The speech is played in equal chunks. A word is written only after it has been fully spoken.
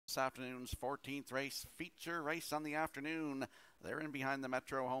This afternoon's 14th race, feature race on the afternoon. They're in behind the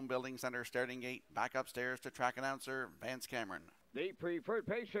Metro Home Building Center starting gate. Back upstairs to track announcer Vance Cameron. The preferred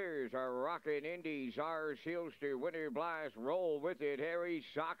pacers are Rockin' Indies, R Sealster, Winter Blast, Roll With It, Harry,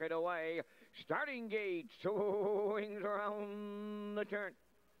 Socket Away. Starting gate, swings around the turn.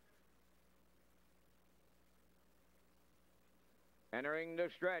 Entering the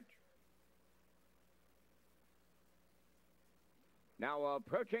stretch. Now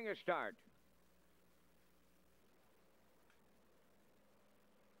approaching a start.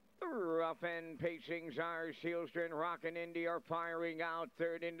 The rough end pacings are Sealster and Rockin' Indy are firing out.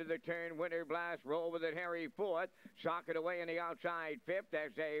 Third into the turn, Winter Blast, Roll With It, Harry fourth. Socket Away in the outside fifth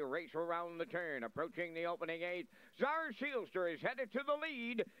as they race around the turn. Approaching the opening eighth, Czar Sealster is headed to the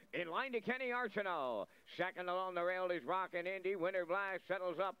lead. In line to Kenny Arsenault. Second along the rail is Rockin' Indy. Winter Blast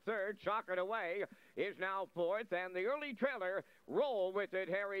settles up third. Socket Away is now fourth. And the early trailer, Roll With It,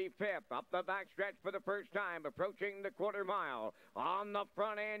 Harry fifth. Up the backstretch for the first time, approaching the quarter mile. On the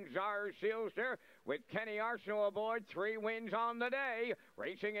front end, Czar Sealster with Kenny Arsenault aboard. 3 wins on the day.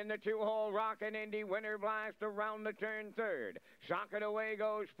 Racing in the 2-hole, Rockin' Indy. Winter Blast around the turn third. Socket Away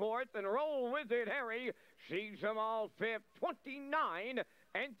goes fourth. And Roll With It, Harry sees them all fifth. 29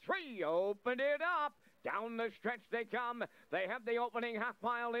 and 3 opened it up. Down the stretch they come. They have the opening half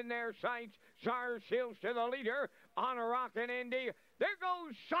mile in their sights. Czar Sealster the leader on Rockin' Indy. There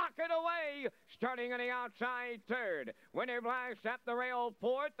goes Socket Away, starting on the outside third. Winter Blast at the rail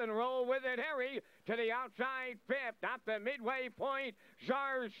fourth, and Roll With It, Harry, to the outside fifth. At the midway point,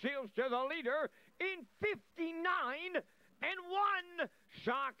 Czar Sealster the leader in 59 and 1.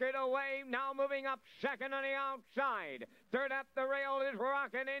 Socket Away now moving up second on the outside. Third at the rail is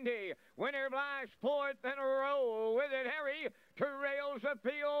Rockin' Indy. Winter Blast fourth and Roll With It, Harry, to rails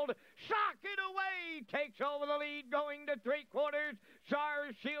afield. Socket Away takes over the lead going to 3/4.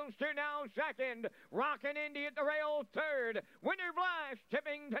 Czar Sealster now second. Rockin' Indy at the rail third. Winter Blast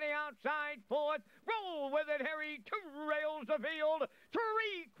tipping to the outside fourth. Roll With It, Harry, to rails afield.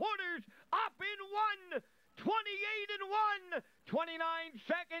 3/4 up in 1. 28 and 1. 29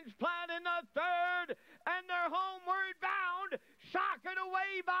 seconds flat in the third, and they're homeward bound. Socket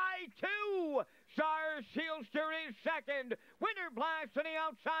Away by 2. Czar Sealster is second. Winter Blast on the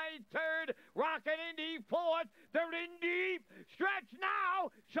outside third. Rockin' Indy fourth. They're in deep stretch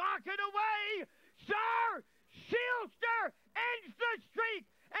now. Socket Away. Czar Sealster ends the streak,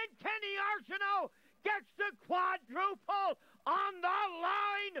 and Kenny Arsenault gets the quadruple on the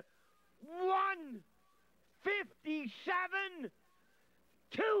line.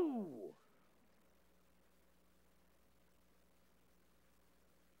 157-2.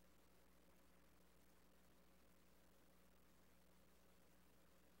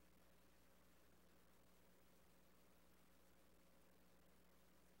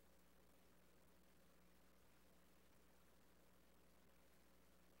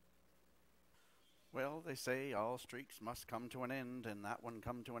 Well, they say all streaks must come to an end, and that one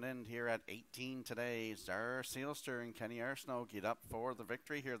come to an end here at 18 today. Czar Sealster and Kenny Arsenault get up for the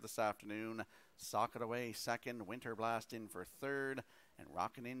victory here this afternoon. Socket Away second, Winter Blast in for third, and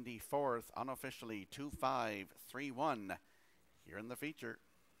Rockin' Indy fourth, unofficially 2-5-3-1 here in the feature.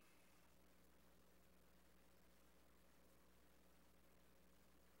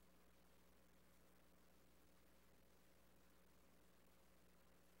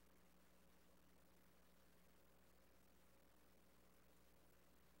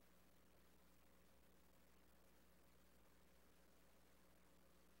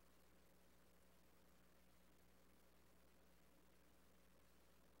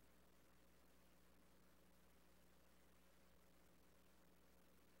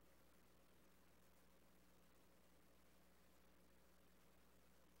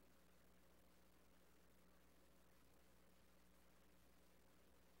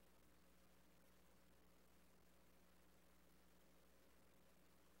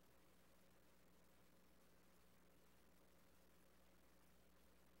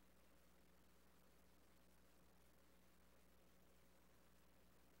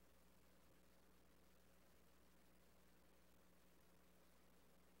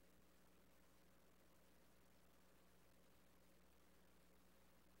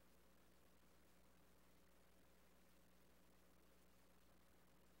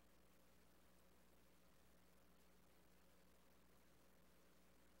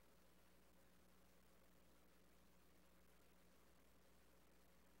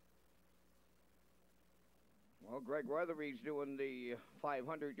 Well, Greg Weatherby's doing the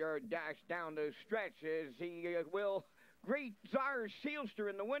 500-yard dash down the stretch as he will greet Czar Sealster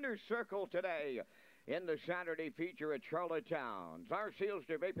in the winner's circle today. in the Saturday feature at Charlottetown. Czar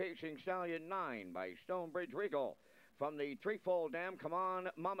Sealster, Bay Pacing Stallion 9 by Stonebridge Regal. From the Threefold Dam, Come On,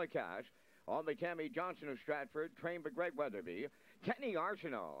 Mama Cash. On the Tammy Johnson of Stratford, trained by Greg Weatherby. Kenny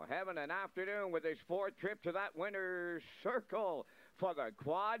Arsenault having an afternoon with his fourth trip to that winner's circle for the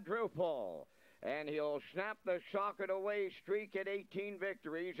quadruple. And he'll snap the socket away streak at 18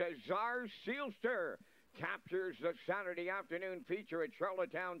 victories as Czar Sealster captures the Saturday afternoon feature at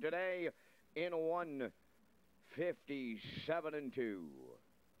Charlottetown today in 1:57-2.